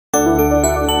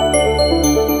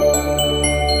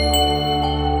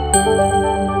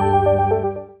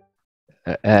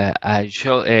I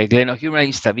show glenohumeral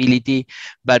instability,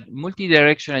 but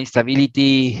multidirectional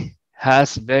instability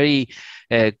has very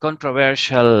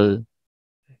controversial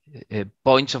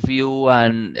points of view,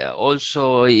 and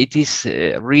also it is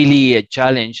really a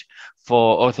challenge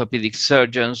for orthopedic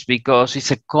surgeons because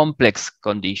it's a complex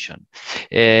condition.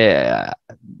 Uh,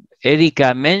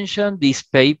 Erika mentioned this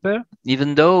paper,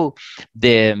 even though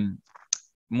the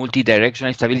multidirectional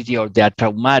instability or the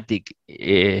traumatic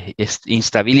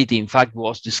instability, in fact,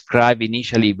 was described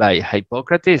initially by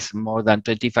Hippocrates more than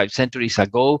 25 centuries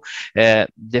ago.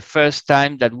 The first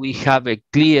time that we have a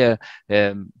clear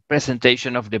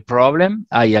presentation of the problem,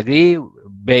 I agree,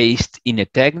 based in a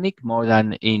technique more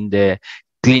than in the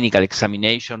clinical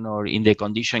examination or in the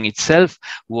condition itself,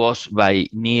 was by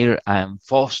Neer and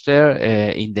Foster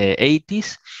in the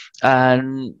 80s.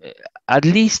 And at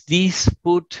least this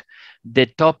put the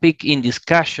topic in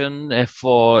discussion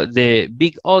for the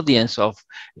big audience of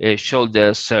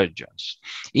shoulder surgeons.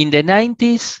 In the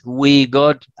 90s, we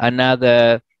got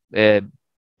another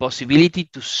possibility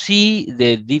to see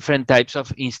the different types of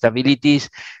instabilities,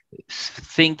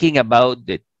 thinking about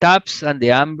the TAPS and the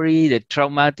AMBRI, the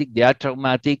traumatic, the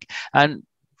atraumatic, and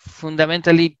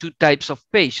fundamentally two types of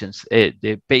patients.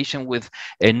 The patient with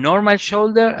a normal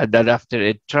shoulder that after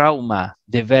a trauma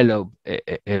develop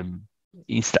an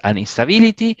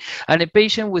instability, and a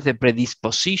patient with a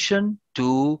predisposition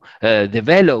to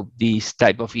develop this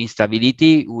type of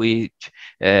instability, which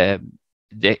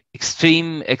the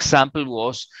extreme example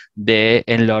was the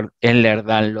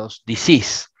Ehlers-Danlos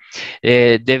disease.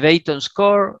 The Baton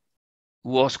score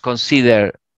was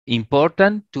considered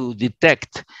important to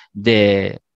detect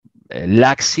the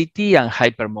laxity and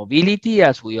hypermobility,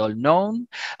 as we all know,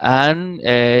 and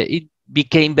it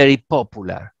became very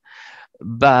popular.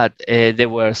 But there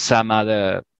were some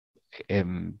other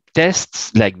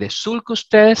tests, like the sulcus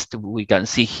test. We can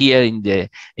see here in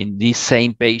this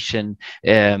same patient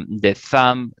the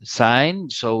thumb sign.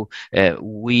 So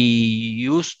we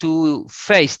used to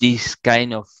face this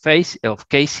kind of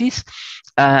cases,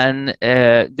 and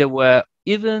there were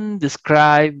even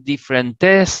described different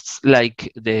tests,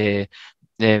 like the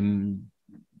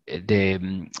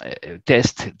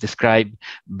test described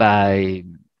by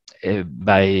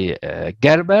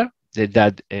Gerber,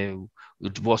 that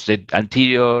it was the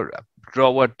anterior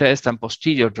drawer test and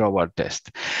posterior drawer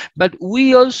test. But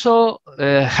we also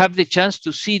have the chance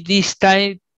to see this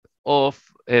type of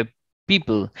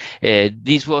people.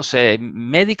 This was a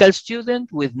medical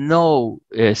student with no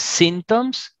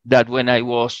symptoms, that when I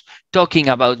was talking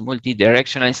about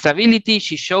multidirectional instability,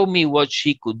 she showed me what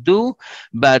she could do,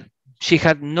 but she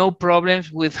had no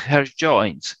problems with her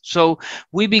joints. So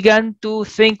we began to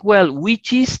think, well,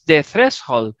 which is the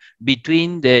threshold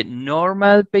between the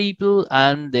normal people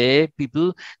and the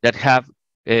people that have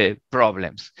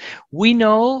problems? We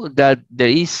know that there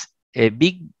is a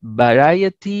big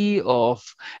variety of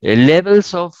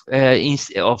levels of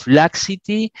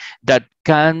laxity that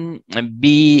can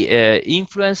be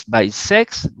influenced by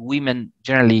sex. Women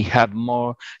generally have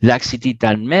more laxity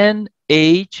than men,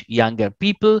 age, younger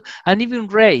people, and even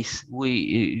race.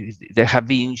 There have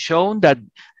been shown that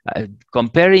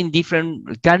comparing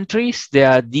different countries,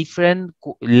 there are different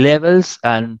levels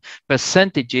and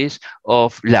percentages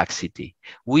of laxity.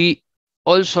 We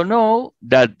also know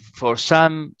that for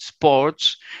some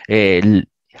sports,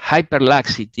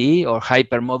 hyperlaxity or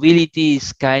hypermobility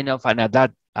is kind of an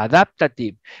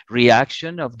adaptive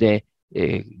reaction of the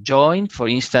joint, for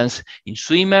instance, in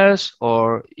swimmers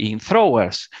or in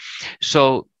throwers.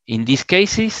 So in these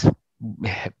cases,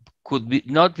 could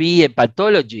not be a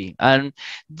pathology. And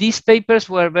these papers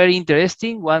were very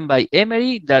interesting. One by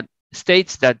Emery that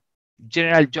states that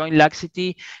general joint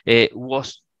laxity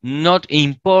was not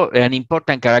an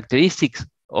important characteristic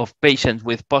of patients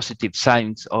with positive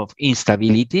signs of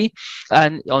instability.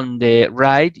 And on the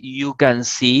right, you can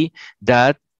see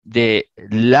that the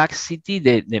laxity,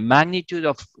 the magnitude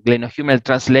of glenohumeral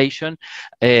translation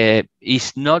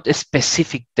is not a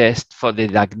specific test for the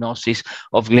diagnosis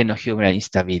of glenohumeral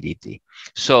instability.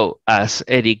 So as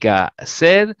Erika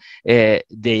said,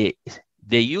 the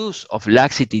use of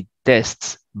laxity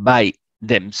tests by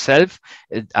themselves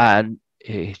and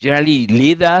generally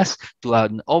lead us to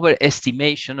an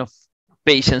overestimation of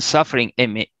patients suffering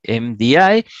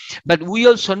MDI, but we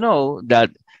also know that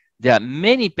there are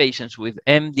many patients with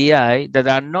MDI that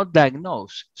are not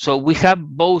diagnosed. So we have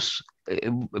both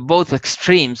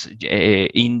extremes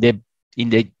in the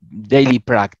daily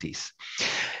practice.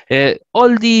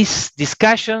 All these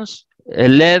discussions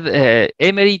led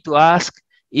Emery to ask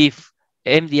if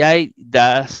MDI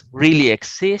does really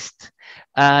exist,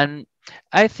 and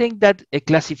I think that a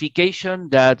classification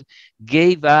that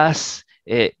gave us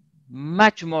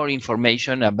much more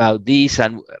information about this,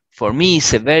 and for me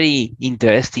it's a very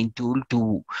interesting tool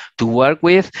to work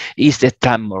with, is the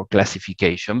tumor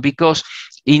classification, because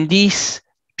in this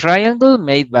triangle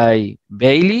made by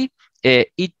Bailey,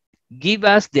 it gives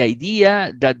us the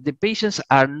idea that the patients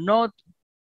are not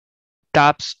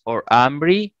TAPS or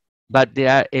AMBRI, but there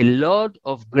are a lot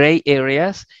of gray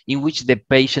areas in which the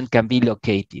patient can be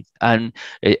located. And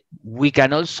we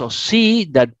can also see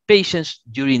that patients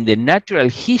during the natural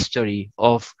history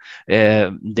of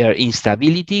their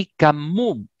instability can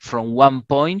move from one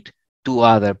point to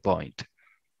other point.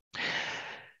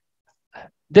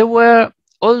 There were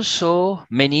also,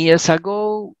 many years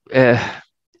ago,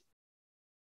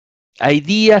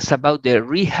 ideas about the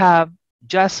rehab,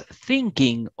 just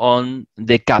thinking on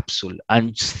the capsule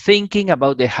and thinking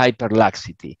about the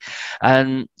hyperlaxity.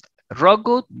 And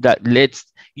Rogut, that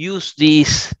let's use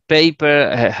this paper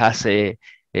as a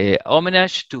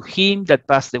homage to him that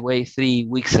passed away 3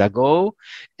 weeks ago,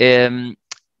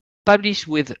 published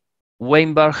with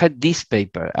Wayne Barrett this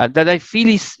paper, that I feel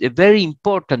is a very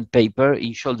important paper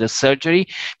in shoulder surgery,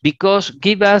 because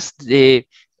give us the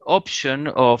option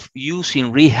of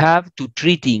using rehab to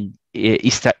treating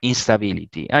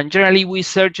instability. And generally, we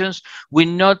surgeons, we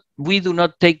do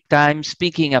not take time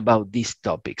speaking about these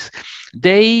topics.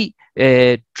 They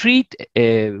treat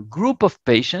a group of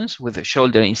patients with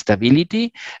shoulder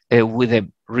instability with a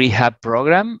rehab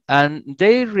program, and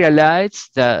they realize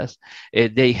that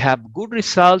they have good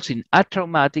results in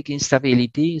atraumatic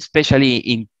instability, especially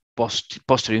in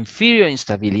posterior inferior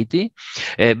instability,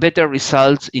 better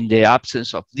results in the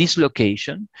absence of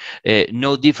dislocation,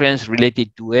 no difference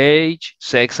related to age,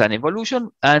 sex, and evolution,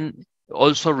 and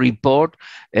also report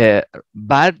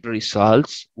bad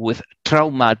results with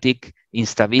traumatic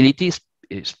instability,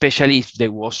 especially if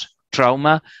there was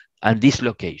trauma and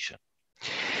dislocation.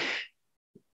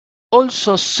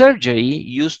 Also, surgery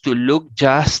used to look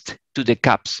just to the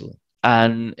capsule,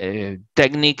 and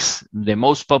techniques, the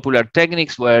most popular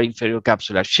techniques were inferior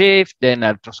capsular shift, then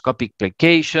arthroscopic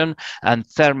plication, and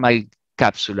thermal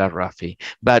capsularraphy,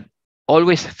 but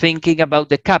always thinking about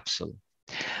the capsule.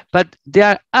 But there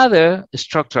are other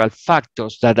structural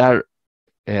factors that are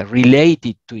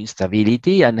related to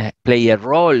instability and play a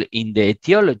role in the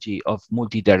etiology of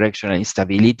multidirectional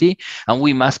instability, and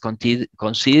we must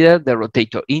consider the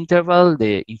rotator interval,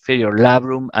 the inferior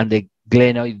labrum, and the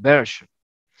glenoid version.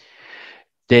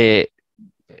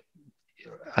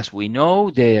 As we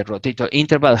know, the rotator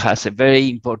interval has a very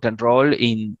important role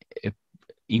in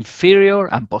inferior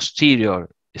and posterior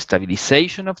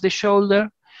stabilization of the shoulder.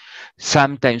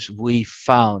 Sometimes we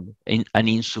found an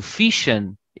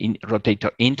insufficient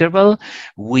rotator interval.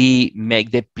 We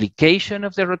make the application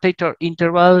of the rotator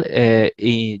interval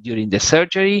during the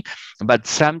surgery, but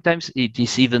sometimes it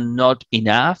is even not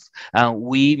enough, and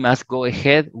we must go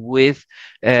ahead with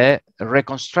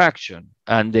reconstruction.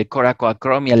 And the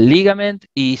coracoacromial ligament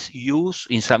is used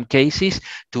in some cases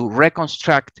to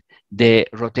reconstruct the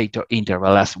rotator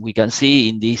interval, as we can see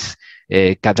in this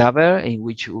cadaver in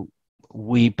which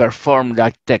we perform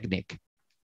that technique.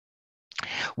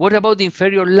 What about the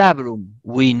inferior labrum?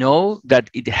 We know that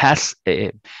it has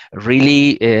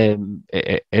really a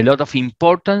lot of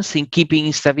importance in keeping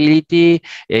instability.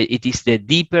 It is the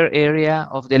deeper area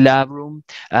of the labrum,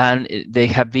 and they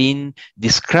have been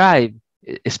described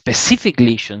specific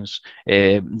lesions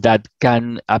that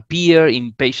can appear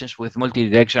in patients with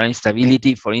multidirectional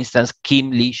instability, for instance,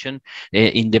 Kim lesion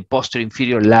in the posterior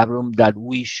inferior labrum, that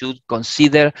we should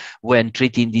consider when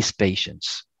treating these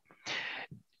patients.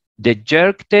 The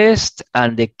jerk test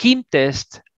and the Kim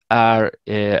test are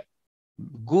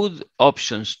good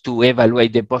options to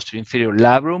evaluate the posterior inferior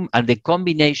labrum, and the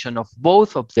combination of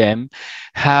both of them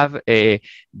have a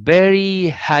very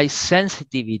high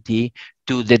sensitivity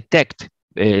to detect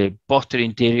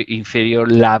posterior inferior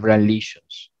labral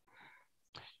lesions.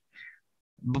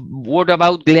 What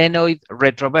about glenoid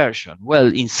retroversion?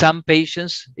 Well, in some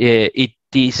patients, it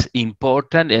is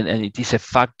important and it is a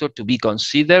factor to be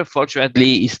considered.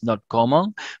 Fortunately, it's not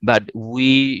common, but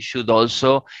we should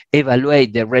also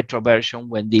evaluate the retroversion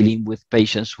when dealing with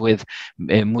patients with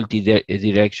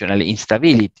multidirectional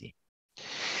instability.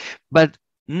 But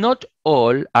not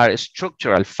all are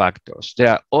structural factors. There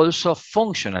are also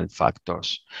functional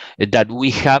factors that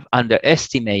we have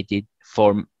underestimated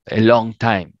for a long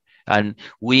time. And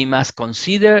we must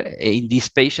consider in these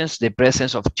patients the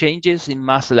presence of changes in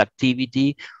muscle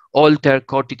activity, altered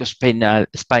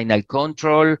corticospinal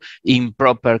control,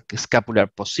 improper scapular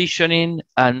positioning,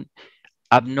 and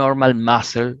abnormal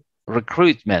muscle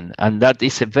recruitment. And that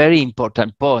is a very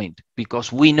important point,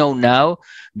 because we know now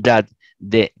that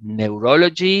the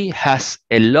neurology has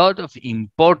a lot of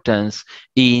importance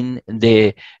in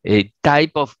the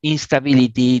type of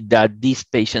instability that these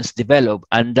patients develop,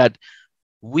 and that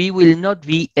we will not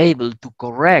be able to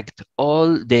correct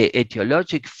all the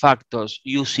etiologic factors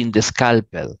using the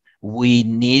scalpel. We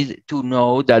need to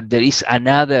know that there is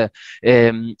another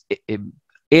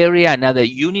area, another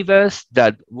universe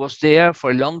that was there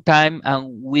for a long time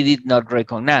and we did not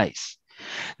recognize.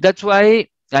 That's why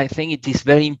I think it is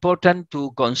very important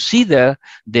to consider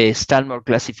the Stanmore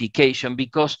classification,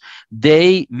 because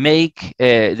they make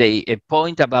a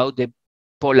point about the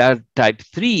polar type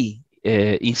 3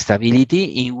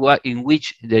 instability in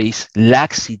which there is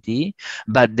laxity,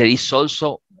 but there is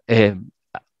also a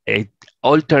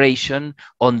alteration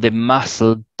on the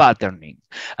muscle patterning.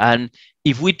 And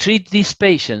if we treat these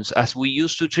patients as we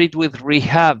used to treat with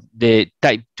rehab, the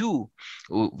type 2,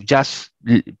 just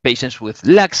patients with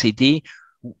laxity,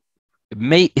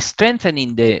 may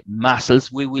strengthening the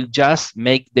muscles, we will just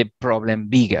make the problem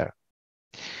bigger.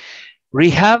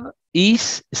 Rehab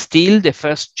is still the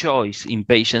first choice in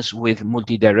patients with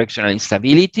multidirectional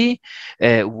instability.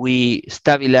 We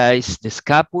stabilize the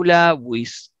scapula, we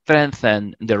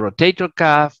strengthen the rotator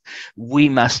cuff, we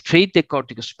must treat the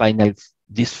corticospinal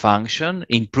dysfunction,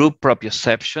 improve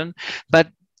proprioception, but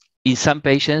in some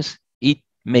patients it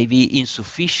may be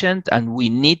insufficient and we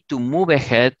need to move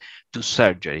ahead to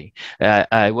surgery.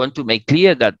 I want to make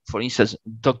clear that, for instance,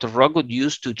 Dr. Rockwood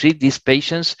used to treat these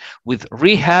patients with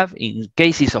rehab in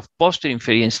cases of posterior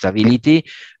inferior instability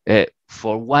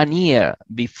for 1 year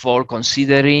before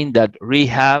considering that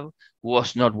rehab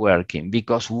was not working,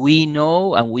 because we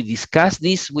know and we discuss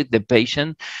this with the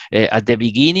patient at the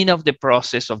beginning of the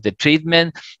process of the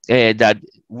treatment, that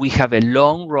we have a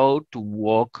long road to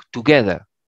walk together.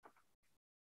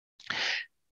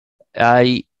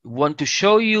 I want to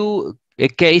show you a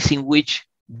case in which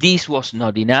this was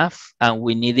not enough and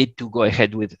we needed to go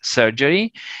ahead with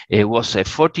surgery. It was a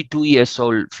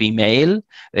 42-year-old female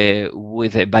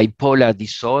with a bipolar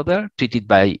disorder treated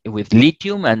with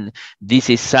lithium, and this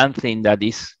is something that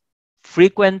is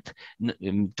frequent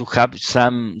to have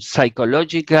some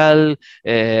psychological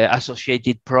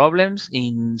associated problems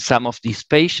in some of these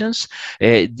patients.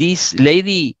 This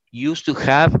lady used to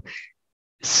have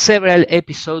several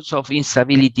episodes of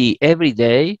instability every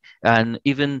day, and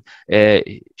even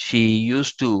she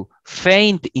used to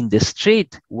faint in the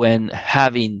street when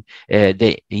having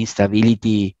the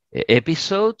instability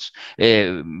episodes.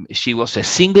 She was a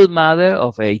single mother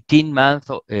of a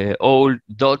 18-month-old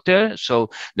daughter,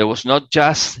 so there was not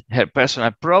just her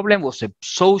personal problem, it was a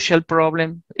social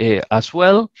problem as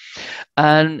well.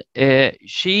 And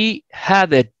she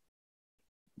had a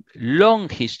long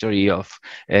history of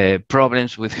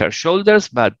problems with her shoulders,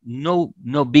 but no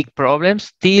big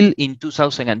problems. Till in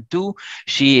 2002,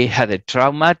 she had a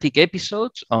traumatic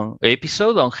episode on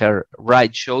her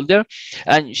right shoulder,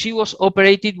 and she was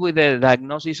operated with a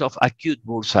diagnosis of acute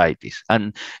bursitis.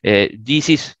 And this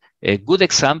is a good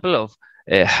example of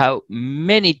how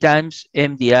many times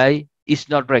MDI is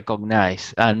not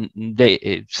recognized, and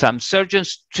some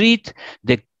surgeons treat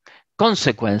the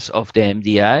consequence of the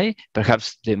MDI,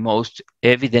 perhaps the most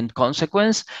evident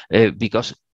consequence,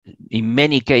 because in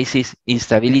many cases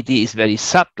instability is very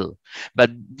subtle. But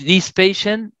this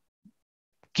patient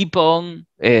kept on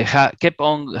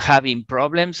having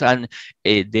problems, and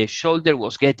the shoulder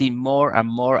was getting more and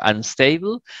more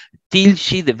unstable till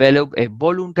she developed a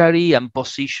voluntary and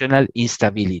positional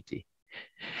instability.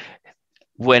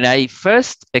 When I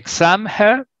first examined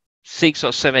her 6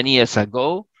 or 7 years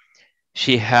ago,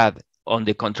 she had on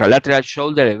the contralateral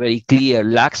shoulder a very clear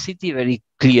laxity, very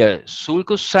clear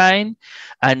sulcus sign.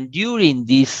 And during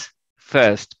this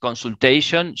first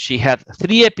consultation, she had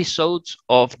 3 episodes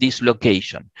of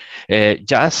dislocation,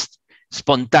 just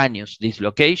spontaneous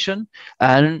dislocation.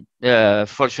 And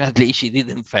fortunately, she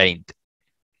didn't faint.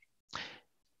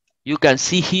 You can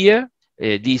see here,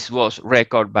 this was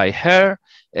recorded by her.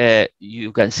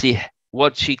 You can see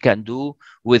what she can do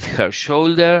with her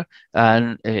shoulder,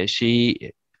 and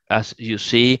she, as you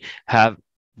see, have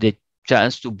the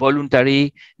chance to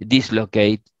voluntarily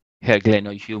dislocate her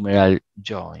glenohumeral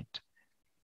joint.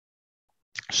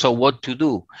 So what to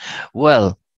do?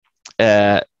 Well,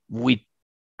 we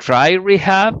try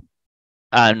rehab,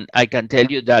 and I can tell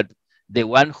you that the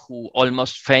one who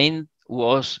almost fainted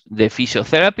was the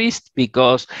physiotherapist,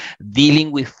 because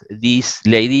dealing with this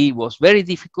lady was very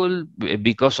difficult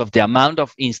because of the amount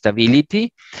of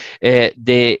instability.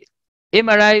 The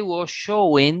MRI was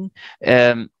showing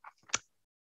a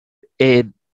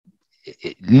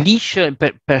lesion,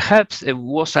 perhaps it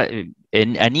was an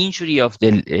injury of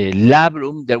the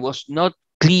labrum. There was not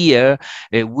clear.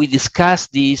 We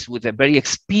discussed this with a very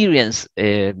experienced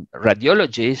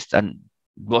radiologist, and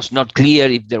was not clear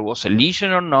if there was a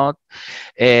lesion or not.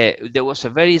 There was a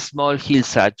very small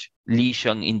hillside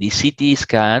lesion in the CT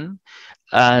scan,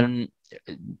 and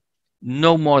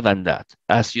no more than that.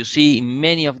 As you see, in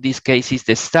many of these cases,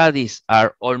 the studies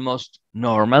are almost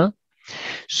normal.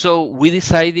 So we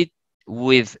decided,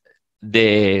 with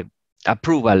the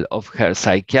approval of her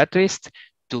psychiatrist,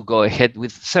 to go ahead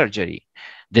with surgery.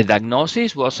 The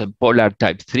diagnosis was a polar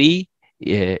type 3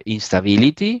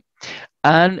 instability,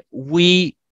 and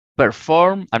we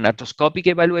performed an arthroscopic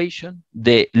evaluation.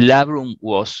 The labrum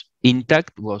was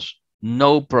intact, was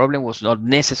no problem, was not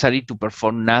necessary to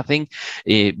perform nothing.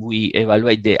 We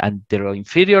evaluate the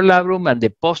anteroinferior labrum and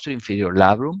the posterior-inferior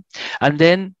labrum, and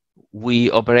then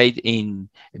we operate in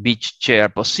beach chair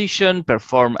position,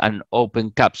 perform an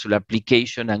open capsule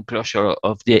application and closure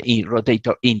of the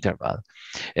rotator interval.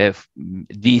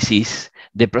 This is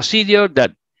the procedure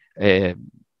that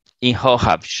InHo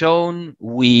have shown.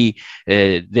 We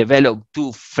develop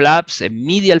two flaps, a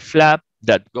medial flap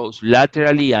that goes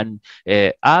laterally and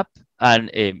up, and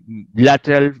a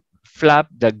lateral flap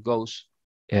that goes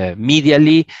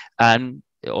medially and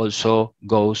also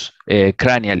goes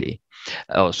cranially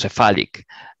or cephalic.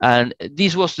 And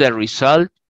this was the result.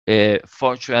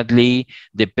 Fortunately,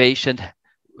 the patient,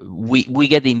 we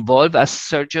get involved as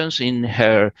surgeons in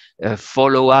her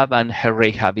follow-up and her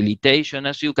rehabilitation.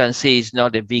 As you can see, it's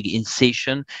not a big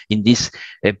incision in these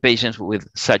patients with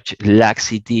such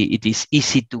laxity. It is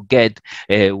easy to get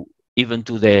even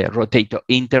to the rotator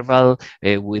interval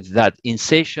with that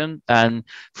incision. And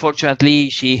fortunately,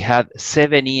 she had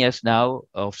 7 years now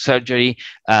of surgery,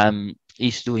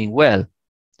 is doing well.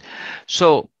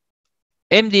 So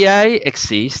MDI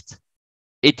exists.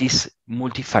 It is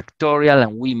multifactorial,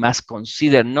 and we must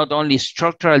consider not only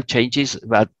structural changes,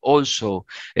 but also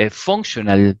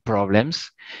functional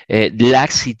problems.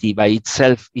 Laxity by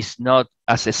itself is not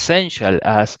as essential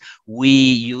as we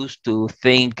used to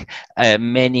think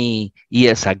many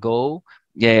years ago.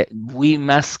 We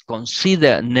must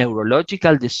consider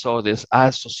neurological disorders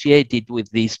associated with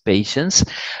these patients.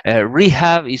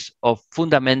 Rehab is of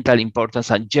fundamental importance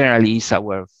and generally is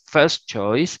our first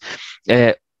choice.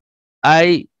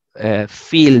 I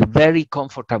feel very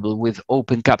comfortable with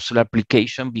open capsule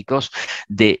application because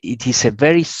it is a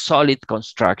very solid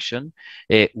construction.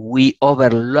 We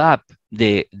overlap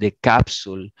the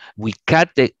capsule. We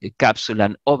cut the capsule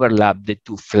and overlap the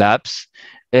two flaps.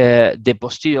 The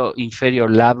posterior inferior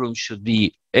labrum should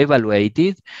be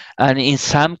evaluated, and in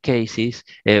some cases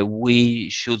we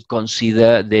should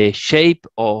consider the shape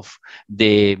of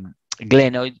the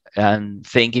glenoid and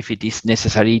think if it is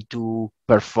necessary to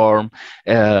perform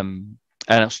an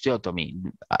osteotomy.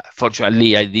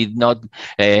 Fortunately, I did not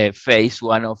face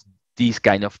one of these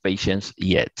kind of patients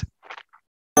yet.